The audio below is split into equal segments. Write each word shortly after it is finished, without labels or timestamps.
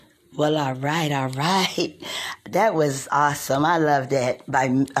Well, all right, all right. That was awesome. I love that.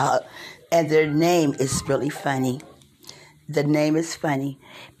 And their name is really funny. The name is funny.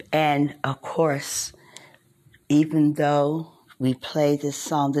 And of course, even though we play this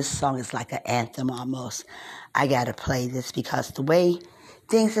song is like an anthem almost. I got to play this because the way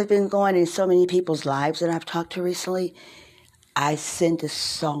things have been going in so many people's lives that I've talked to recently, I send this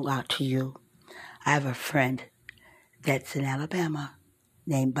song out to you. I have a friend that's in Alabama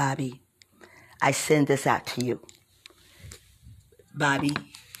named Bobby. I send this out to you. Bobby,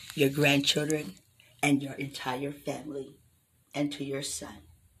 your grandchildren, and your entire family, and to your son.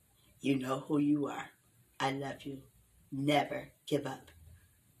 You know who you are. I love you. Never Give Up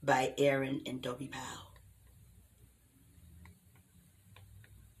by Aaron and Dobie Powell.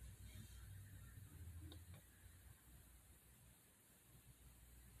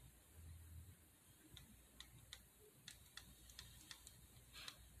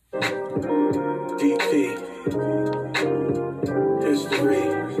 DP, history.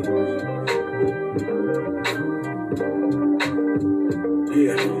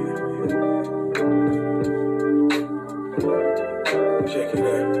 Yeah. Check it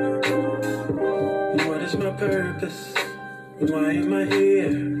out. What is my purpose? Why am I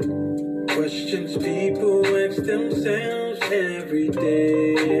here? Questions people ask themselves every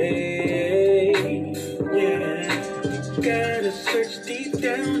day. Yeah. Gotta search deep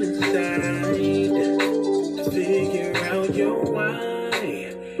down inside to figure out your why.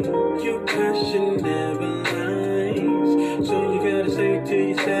 Your passion never lies. So you gotta say to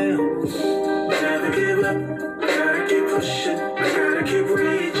yourself, never give up, gotta keep pushing, I gotta keep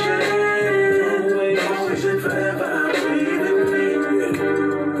reaching. Always and forever, I believe in me.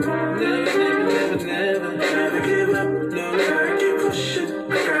 Never give up, no, gotta keep pushing,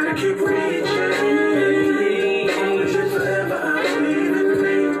 I gotta keep reaching. Always and forever, I believe in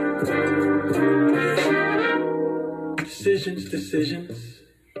me. Decisions.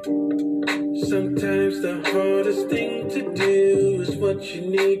 Sometimes the hardest thing to do is what you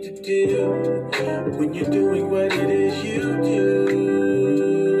need to do when you're doing what it is you do.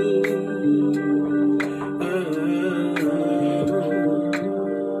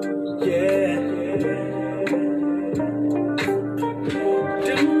 Yeah.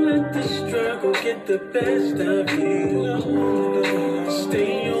 Don't let the struggle get the best of you.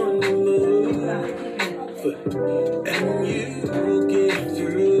 Stay on the move, and you will get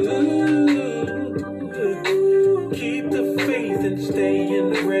through. Keep the faith and stay in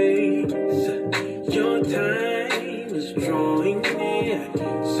the race. Your time is drawing near,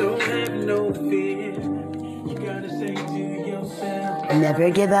 so have no fear. You gotta say to yourself, Never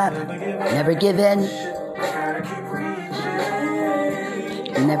give up, never give in,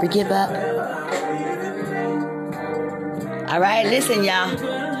 never give up. All right, listen, y'all.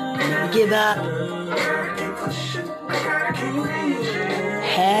 Never give up.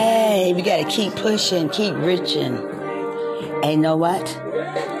 Hey, we gotta keep pushing, keep reaching. And you know what?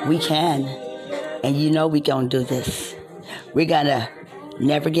 We can. And you know we gonna do this. We're gonna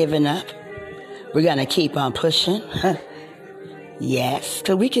never giving up. We're gonna keep on pushing. Yes,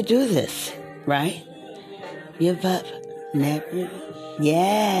 so we could do this, right? Give up, never.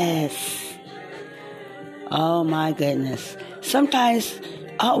 Yes. Oh my goodness. Sometimes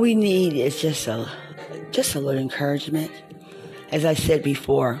all we need is just a little encouragement. As I said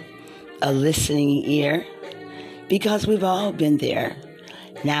before, a listening ear, because we've all been there.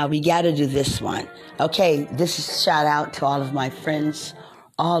 Now we got to do this one. Okay, this is a shout out to all of my friends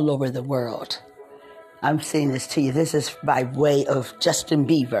all over the world. I'm saying this to you. This is by way of Justin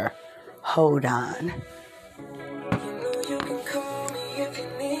Bieber. Hold on. You can call me if you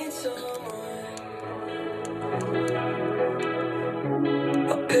need someone.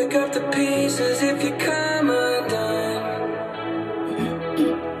 I'll pick up the pieces if you come undone.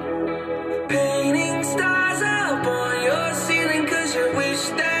 Painting stars up on your ceiling 'cause you wish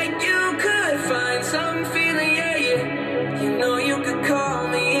that you could find some feeling, yeah. You know you could call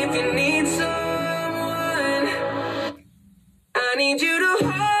me if you need someone. I need you to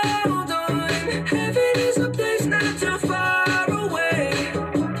hold on. Heaven is a place not too far away.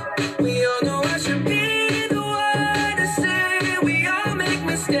 We all know I should be the one to say we all make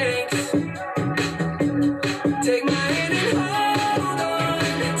mistakes. Take my hand and hold on.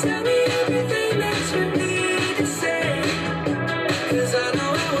 Tell me everything that you need to say. 'Cause I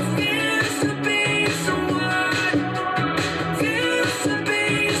know how it feels to be someone. Feels to be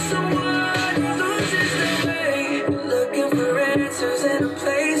someone who loses their way. Looking for answers in a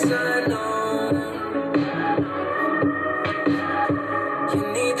place unknown. You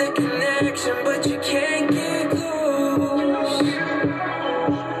need the connection, but you can't get close.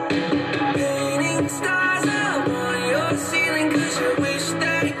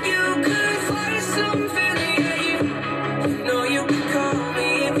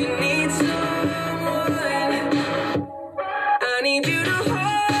 you to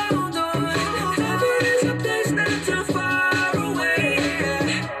hold on. Heaven is a place not too far away.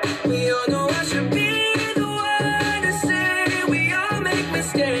 We all know I should be the one to say we all make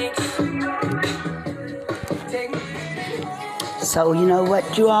mistakes. So you know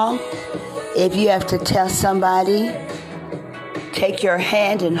what, you all? If you have to tell somebody, take your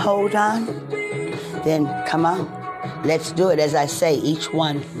hand and hold on, then come on. Let's do it. As I say, each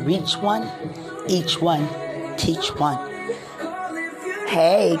one reach one, each one teach one.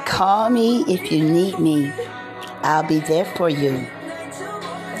 Hey, call me if you need me. I'll be there for you.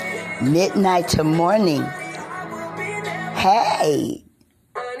 Midnight to morning. Hey.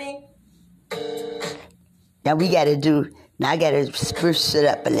 Now I got to spruce it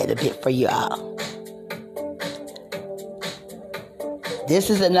up a little bit for you all.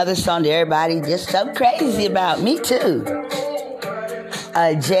 This is another song that everybody just so crazy about. Me too.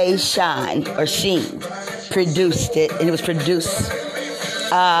 Jay Sean produced it, and it was produced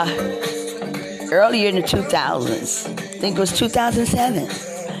earlier in the 2000s. I think it was 2007.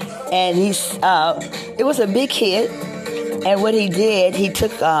 And it was a big hit. And what he did, he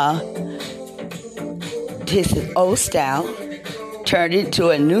took his old style, turned it to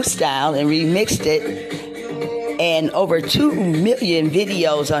a new style, and remixed it. And over 2 million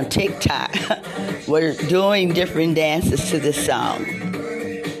videos on TikTok were doing different dances to this song.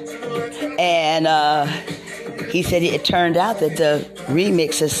 And he said it turned out that the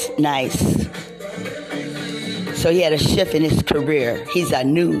remix is nice. So he had a shift in his career. He's a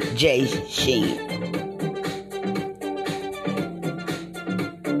new Jay Sheen.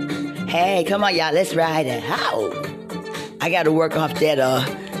 Hey, come on, y'all. Let's ride it. How? I got to work off that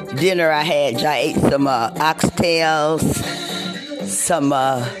dinner I had. I ate some oxtails, some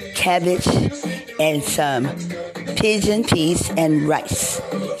cabbage, and some pigeon peas and rice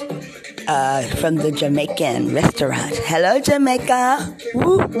from the Jamaican restaurant. Hello, Jamaica.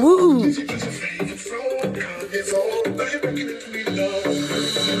 Woo, woo.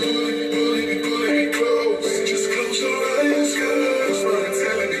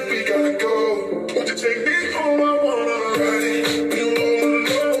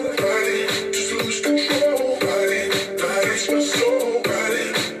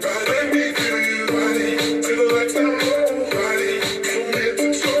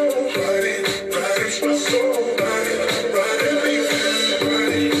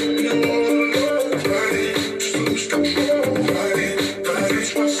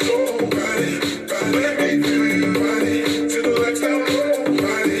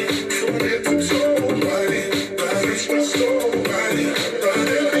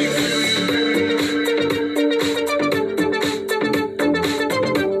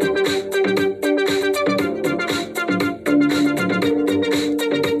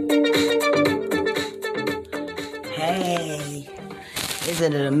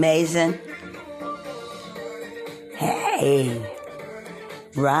 Isn't it amazing? Hey,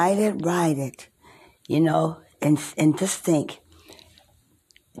 ride it. You know, and just think,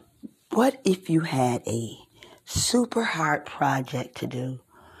 what if you had a super hard project to do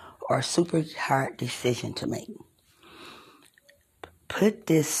or a super hard decision to make? Put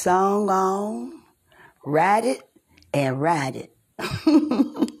this song on, ride it, and ride it.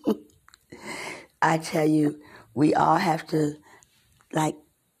 I tell you, we all have to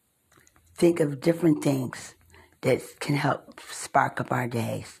think of different things that can help spark up our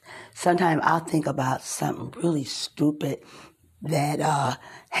days. Sometimes I'll think about something really stupid that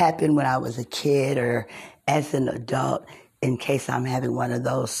happened when I was a kid or as an adult, in case I'm having one of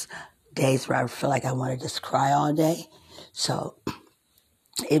those days where I feel like I want to just cry all day. So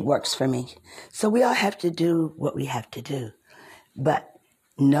it works for me. So we all have to do what we have to do. But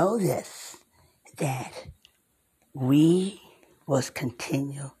know this, that we will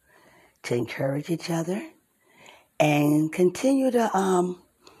continue to encourage each other and continue to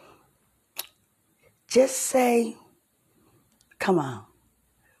just say, come on,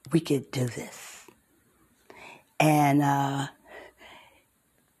 we could do this. And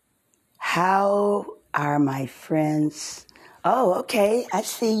how are my friends? Oh, okay, I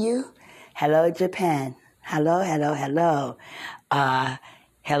see you. Hello, Japan. Hello.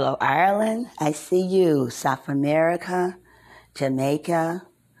 Hello, Ireland. I see you. South America, Jamaica.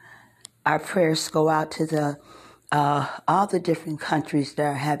 Our prayers go out to all the different countries that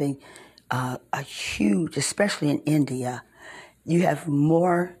are having a huge, especially in India. You have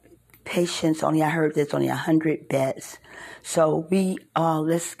more patients. I heard there's only 100 beds. So we all,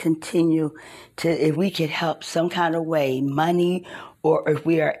 let's continue to, if we could help some kind of way, money, or if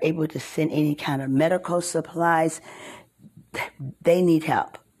we are able to send any kind of medical supplies, they need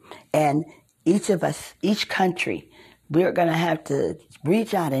help. And each of us, each country we're going to have to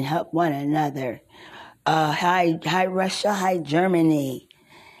reach out and help one another. Hi, Russia. Hi, Germany.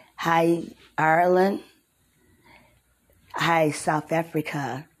 Hi, Ireland. Hi, South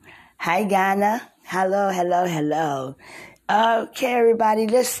Africa. Hi, Ghana. Hello. Okay, everybody,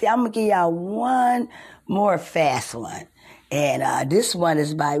 let's see. I'm going to give y'all one more fast one. And this one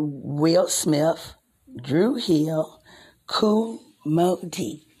is by Will Smith, Drew Hill, Kool Moe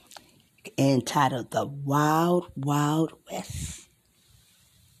Dee, entitled The Wild Wild West.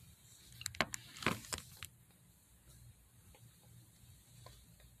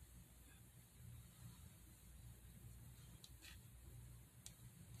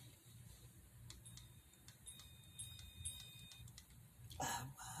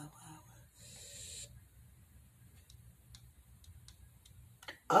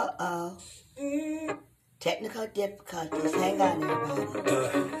 Uh-oh. Technical difficulties. Hang on,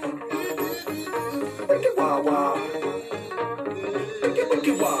 everybody. Wild, wild.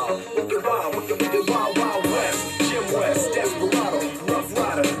 Wild, wild west. Jim West, Desperado, Rough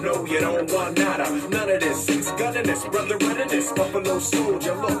Rider. No, you don't want nada. None of this. Six gunning this, brother running this. Buffalo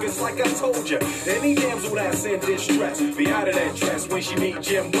soldier. Look, it's like I told you. Any damsel that's in distress, be out of that dress when she meet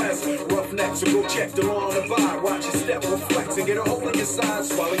Jim West. Roughneck, so go check the law on the vibe. Watch your step, reflex, and get a hold of your side.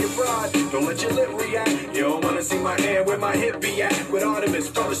 Swallow your pride. Don't let your lip react. You don't wanna see my hand where my hip be at. With Artemis,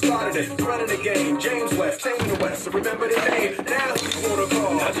 from the start of it, running the game. James West, Tame the West. So remember the name. Now who you wanna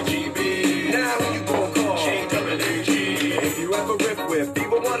call? Not the GB. Now who you gonna call? J-W-A-G. If you ever riff with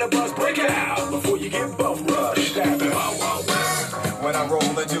people wanna bust, break out before you get bum rushed. That's the Wild Wild West. When I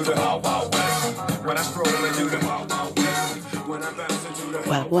roll into the Wild Wild West. When I stroll into the Wild Wild West. When I bounce into the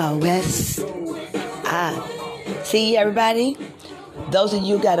Wild Wild West. See, everybody? Those of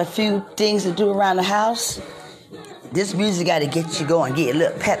you got a few things to do around the house. This music got to get you going, get a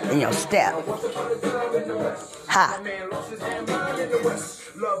little pep in your step. Ha.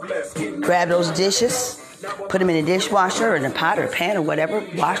 Grab those dishes, put them in the dishwasher or in a pot or a pan or whatever,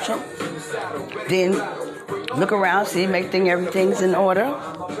 wash them. Then look around, see, everything's in order.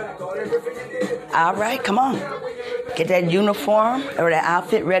 All right, come on. Get that uniform or that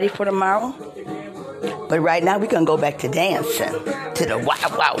outfit ready for tomorrow. But right now, we're going to go back to dancing to the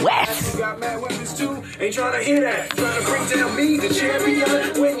Wild Wild West. Ain't trying to hear that. Trying to bring down me, the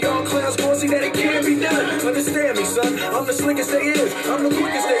champion. When y'all clowns gon' see that it can't be done. Understand me, son. I'm the slickest they is. I'm the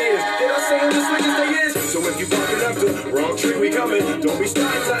quickest they is. Did I say I'm the slickest they is? So if you barking up the wrong tree, we coming. Don't be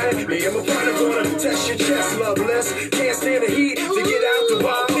starting nothing. Me and my partner gonna test your chest, loveless. Can't stand the heat to get out the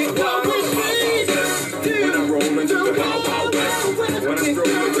wild, wild, wild west. When I'm rolling to the wild, wild west. When I'm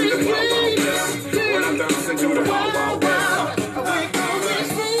strolling to the wild, wild west. When I'm bouncing to the wild, wild west.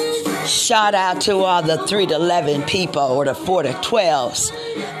 Shout out to all the 3 to 11 people or the 4 to 12s.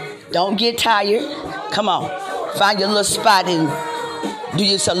 Don't get tired. Come on. Find your little spot and do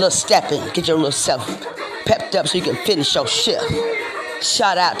yourself a little stepping. Get your little self pepped up so you can finish your shift.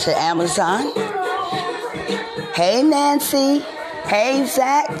 Shout out to Amazon. Hey, Nancy. Hey,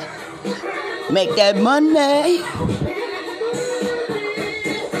 Zach. Make that money.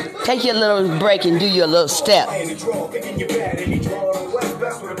 Take your little break and do your little step.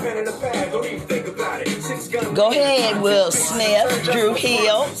 Go ahead, Will Smith, Drew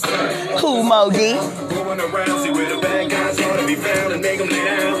Hill, Kool Moe Dee. Going around, see where the bad guys ought to be found and make them lay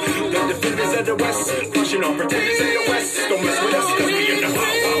down. The defenders of the West, crushing on pretenders in the West. Don't mess with us, cause we in the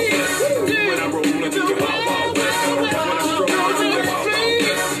Wild Wild West. When I roll into the Wild Wild West. When I stroll into the Wild Wild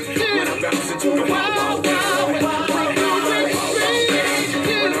West. When I bounce into the Wild Wild West.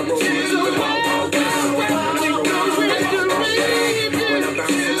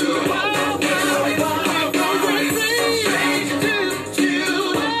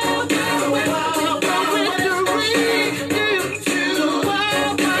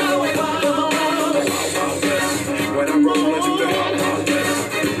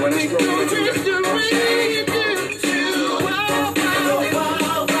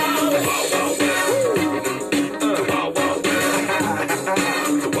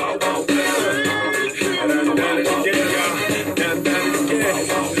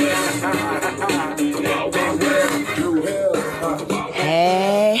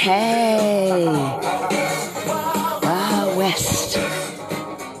 Hey, Wild West.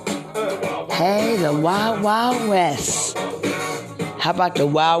 Hey, the Wild Wild West. How about the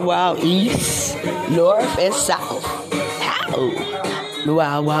Wild Wild East, North, and South? How? The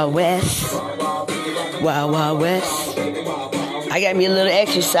Wild Wild West. Wild Wild West. I got me a little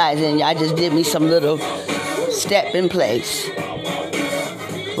exercise in. I just did me some little step in place.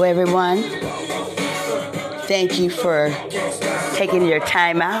 Well, everyone, thank you for taking your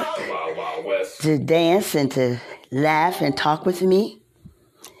time out to dance and to laugh and talk with me.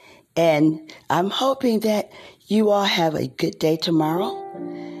 And I'm hoping that you all have a good day tomorrow,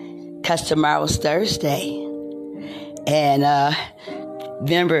 because tomorrow's Thursday. And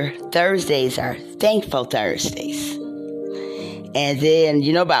remember, Thursdays are Thankful Thursdays. And then,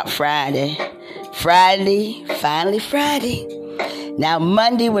 you know about Friday. Finally Friday. Now,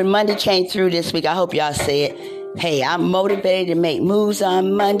 Monday, when Monday came through this week, I hope y'all said, hey, I'm motivated to make moves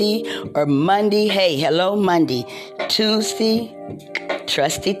on Monday. Or Monday, hey, hello, Monday. Tuesday,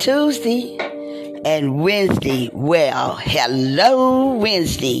 Trusty Tuesday. And Wednesday, well, hello,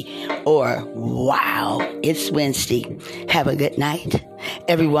 Wednesday. Or, wow, it's Wednesday. Have a good night,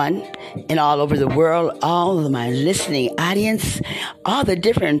 everyone. And all over the world, all of my listening audience, all the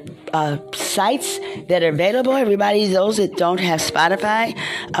different sites that are available. Everybody, those that don't have Spotify,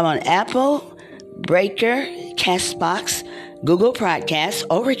 I'm on Apple, Breaker, Castbox, Google Podcasts,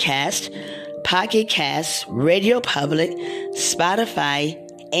 Overcast, Pocket Cast, Radio Public, Spotify,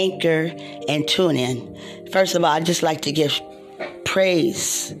 Anchor, and TuneIn. First of all, I'd just like to give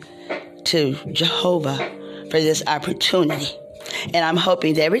praise to Jehovah for this opportunity. And I'm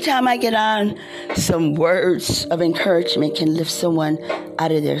hoping that every time I get on, some words of encouragement can lift someone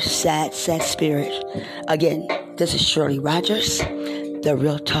out of their sad spirit. Again, this is Shirley Rogers, the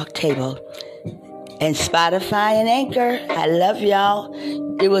Real Talk Table. And Spotify and Anchor, I love y'all.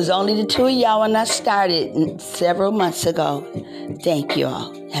 It was only the two of y'all when I started several months ago. Thank you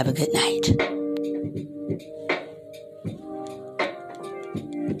all. Have a good night.